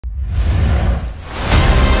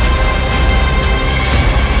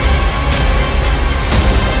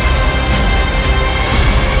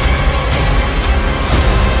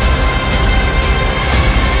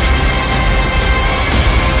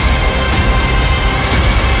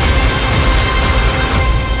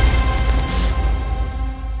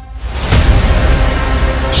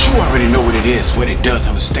That's what it does.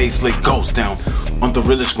 I'm a stay slick goes down on the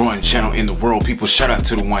realest growing channel in the world. People, shout out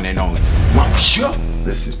to the one and only Mafia.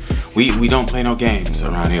 Listen, we don't play no games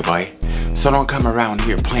around here, boy. So don't come around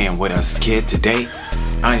here playing with us, kid. Today,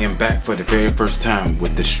 I am back for the very first time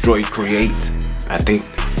with Destroy Create. I think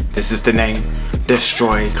this is the name,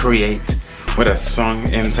 Destroy Create, with a song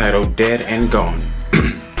entitled Dead and Gone.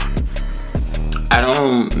 I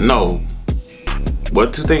don't know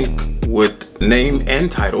what to think with name and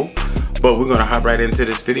title, but we're gonna hop right into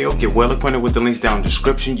this video. Get well acquainted with the links down in the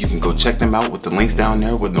description. You can go check them out with the links down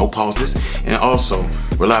there with no pauses. And also,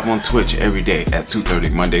 we're live on Twitch every day at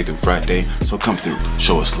 2:30, Monday through Friday. So come through,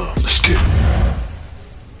 show us love. Let's get it.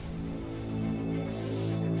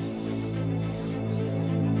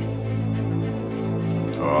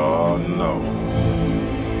 Oh no.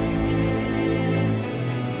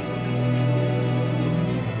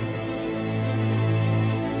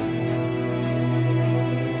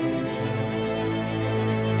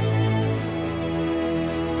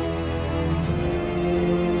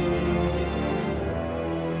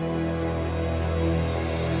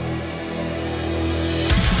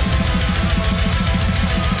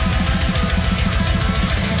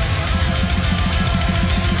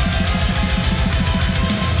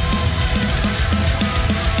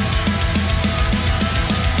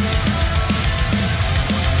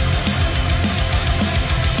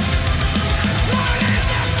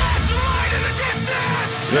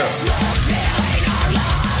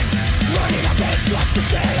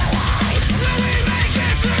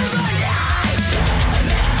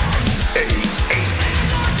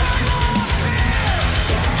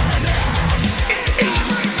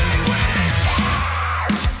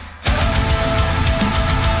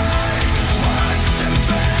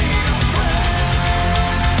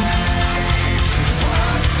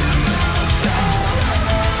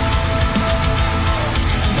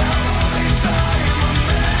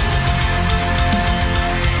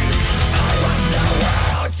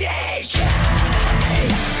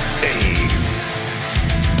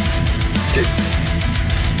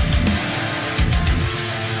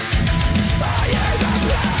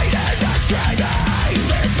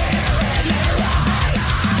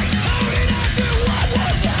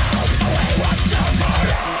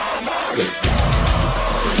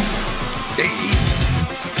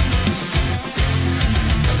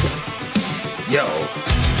 Yo.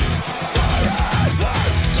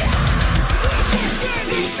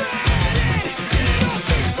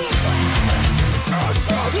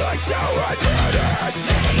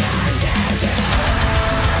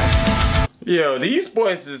 Yo, these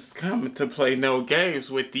boys is coming to play no games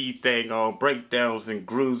with these dang on breakdowns and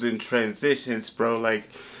grooves and transitions, bro. Like,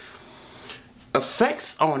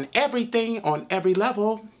 effects on everything, on every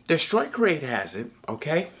level. Destroy Create has it,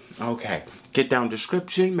 okay? Okay. Get down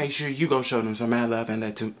description. Make sure you go show them some mad love and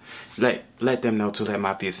let them know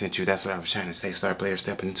TooLITMafia sent you. That's what I was trying to say. Star player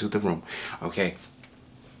stepping into the room. Okay.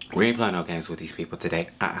 We ain't playing no games with these people today.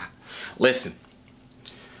 Listen.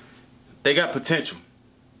 They got potential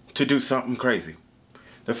to do something crazy.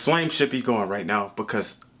 The flame should be going right now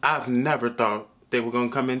because I've never thought they were going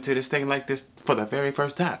to come into this thing like this for the very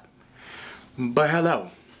first time. But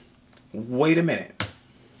hello. Wait a minute.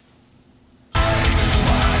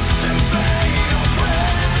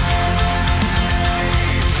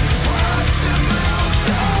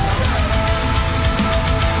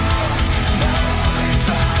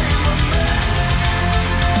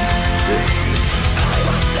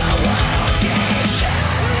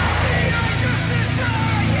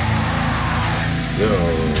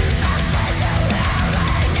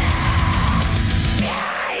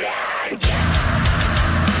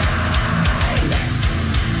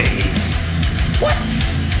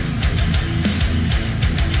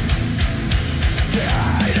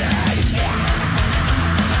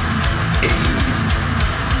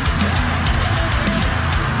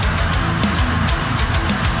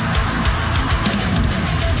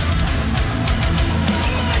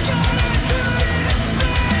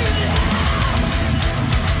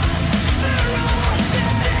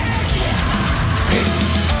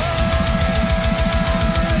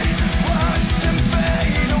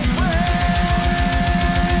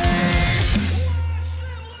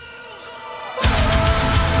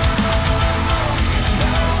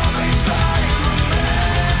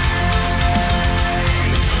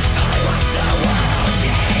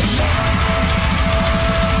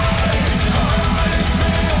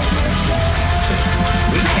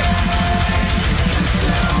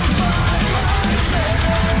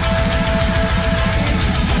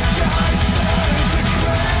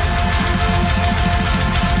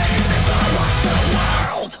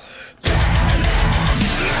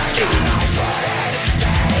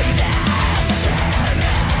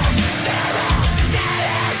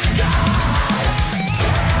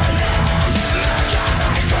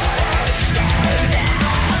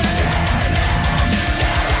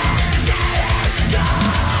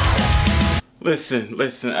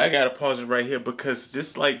 Listen, I gotta pause it right here because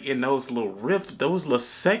just like in those little riffs, those little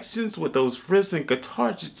sections with those riffs and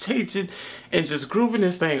guitar just changing and just grooving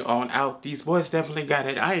this thing on out, these boys definitely got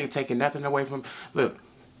it. I ain't taking nothing away from, look,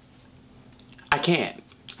 I can't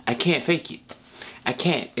fake it. I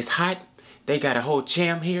can't. It's hot. They got a whole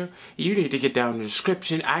jam here. You need to get down in the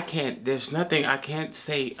description. I can't, there's nothing I can't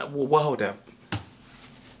say. Well, hold up.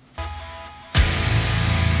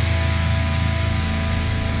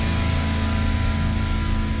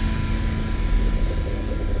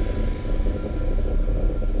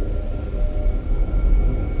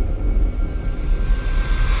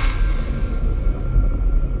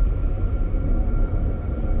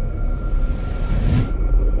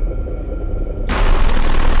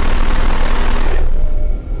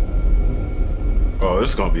 Oh,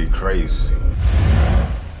 it's gonna be crazy.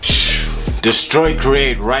 Destroy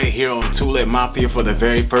Create right here on TooLITMafia for the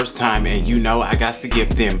very first time, and you know I got to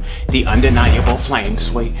give them the undeniable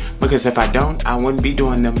flames. Wait, because if I don't, I wouldn't be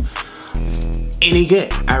doing them any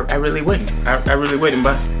good. I really wouldn't. I really wouldn't.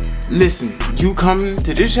 But listen, you come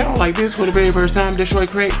to this channel like this for the very first time, Destroy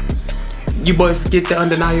Create, you boys get the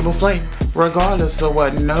undeniable flame. Regardless of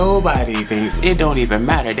what nobody thinks, it don't even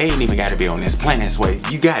matter. They ain't even gotta be on this planet's way.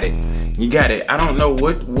 You got it. You got it. I don't know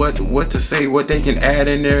what to say, what they can add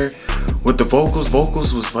in there with the vocals.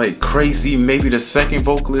 Vocals was like crazy. Maybe the second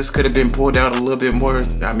vocalist could have been pulled out a little bit more.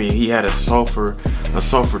 I mean, he had a sulfur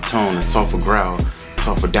tone, a sulfur growl,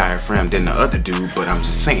 sulfur diaphragm than the other dude, but I'm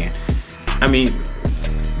just saying. I mean,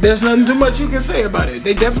 there's nothing too much you can say about it.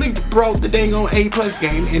 They definitely brought the dang on A+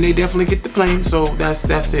 game, and they definitely get the flame. So that's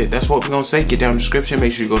it. That's what we're gonna say. Get down in the description.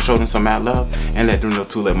 Make sure you go show them some mad love and let them know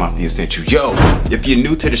TooLITMafia sent you. Yo, if you're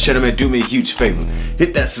new to the channel, man, do me a huge favor.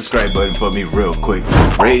 Hit that subscribe button for me real quick.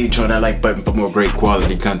 Rage on that like button for more great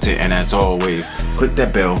quality content. And as always, click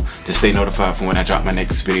that bell to stay notified for when I drop my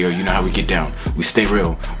next video. You know how we get down. We stay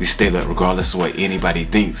real. We stay lit regardless of what anybody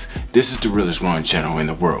thinks. This is the realest growing channel in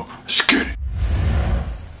the world. Let's get it.